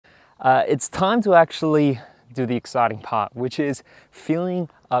It's time to actually do the exciting part, which is filling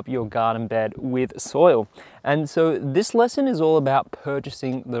up your garden bed with soil. And so this lesson is all about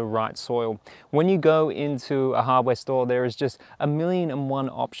purchasing the right soil. When you go into a hardware store, there is just 1,000,001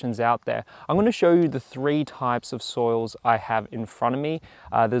 options out there. I'm going to show you the 3 types of soils I have in front of me.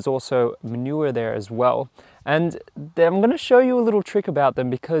 There's also manure there as well. And I'm going to show you a little trick about them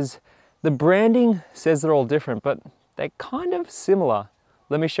because the branding says they're all different, but they're kind of similar.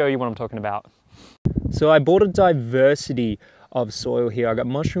 Let me show you what I'm talking about. So I bought a diversity of soil here. I got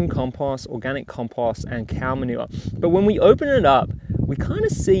mushroom compost, organic compost, and cow manure. But when we open it up, we kind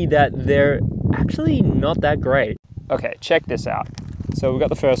of see that they're actually not that great. Okay, check this out. So we've got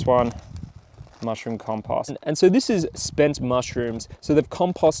the first one, mushroom compost. And so this is spent mushrooms. So they've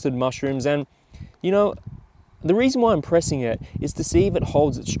composted mushrooms, and you know, the reason why I'm pressing it is to see if it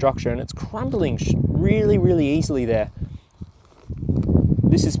holds its structure, and it's crumbling really, really easily there.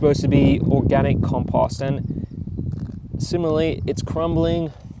 This is supposed to be organic compost, and similarly, it's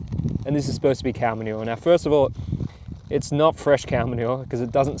crumbling, and this is supposed to be cow manure. Now, first of all, it's not fresh cow manure because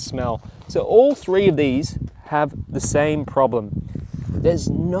it doesn't smell. So all 3 of these have the same problem. There's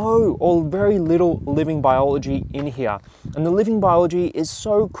no or very little living biology in here. And the living biology is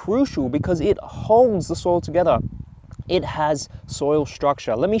so crucial because it holds the soil together. It has soil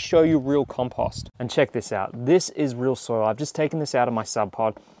structure. Let me show you real compost. And check this out. This is real soil. I've just taken this out of my sub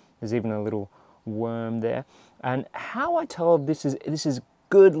pod. There's even a little worm there. And how I tell this is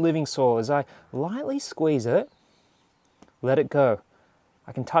good living soil is I lightly squeeze it, let it go.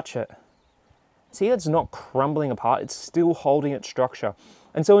 I can touch it. See, it's not crumbling apart. It's still holding its structure.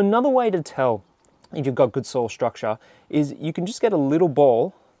 And so another way to tell if you've got good soil structure is you can just get a little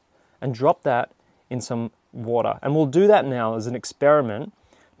ball and drop that in some water. And we'll do that now as an experiment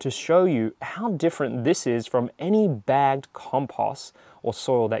to show you how different this is from any bagged compost or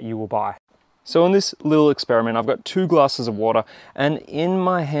soil that you will buy. So in this little experiment, I've got 2 glasses of water, and in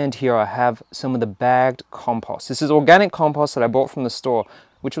my hand here I have some of the bagged compost. This is organic compost that I bought from the store,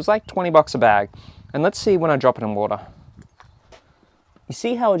 which was like 20 bucks a bag. And let's see when I drop it in water. You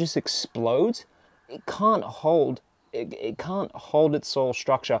see how it just explodes? It can't hold its soil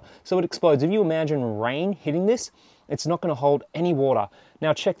structure, so it explodes. If you imagine rain hitting this, it's not going to hold any water.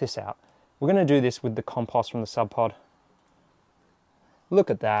 Now check this out. We're going to do this with the compost from the sub pod.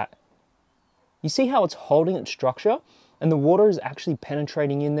 Look at that. You see how it's holding its structure? And the water is actually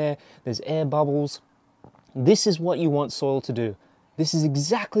penetrating in there. There's air bubbles. This is what you want soil to do. This is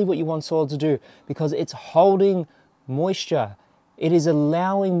exactly what you want soil to do because it's holding moisture. It is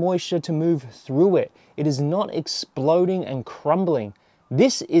allowing moisture to move through it. It is not exploding and crumbling.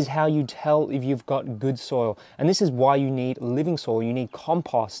 This is how you tell if you've got good soil. And this is why you need living soil. You need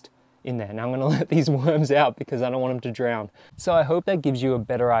compost in there. Now I'm going to let these worms out because I don't want them to drown. So I hope that gives you a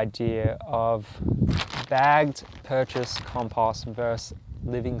better idea of bagged purchase compost versus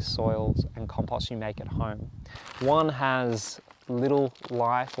living soils and compost you make at home. One has little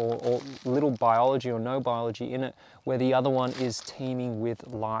life or little biology or no biology in it, where the other one is teeming with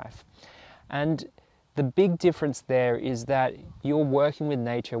life. And the big difference there is that you're working with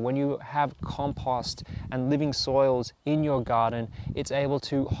nature. When you have compost and living soils in your garden, it's able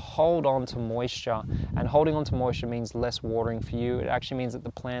to hold on to moisture. And holding on to moisture means less watering for you. It actually means that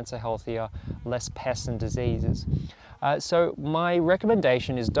the plants are healthier, less pests and diseases. So my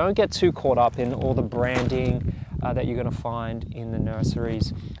recommendation is don't get too caught up in all the branding that you're going to find in the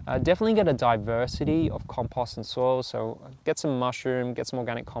nurseries. Definitely get a diversity of compost and soil. So get some mushroom, get some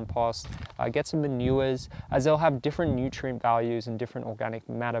organic compost, get some manures, as they'll have different nutrient values and different organic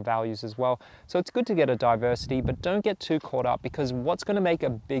matter values as well. So it's good to get a diversity, but don't get too caught up because what's going to make a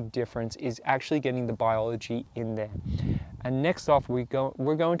big difference is actually getting the biology in there. And next off, we're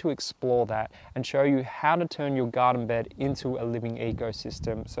going to explore that and show you how to turn your garden bed into a living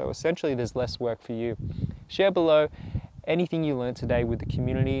ecosystem. So essentially, there's less work for you. Share below anything you learned today with the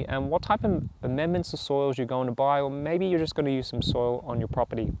community and what type of amendments to soils you're going to buy, or maybe you're just going to use some soil on your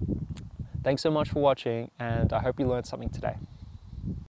property. Thanks so much for watching, and I hope you learned something today.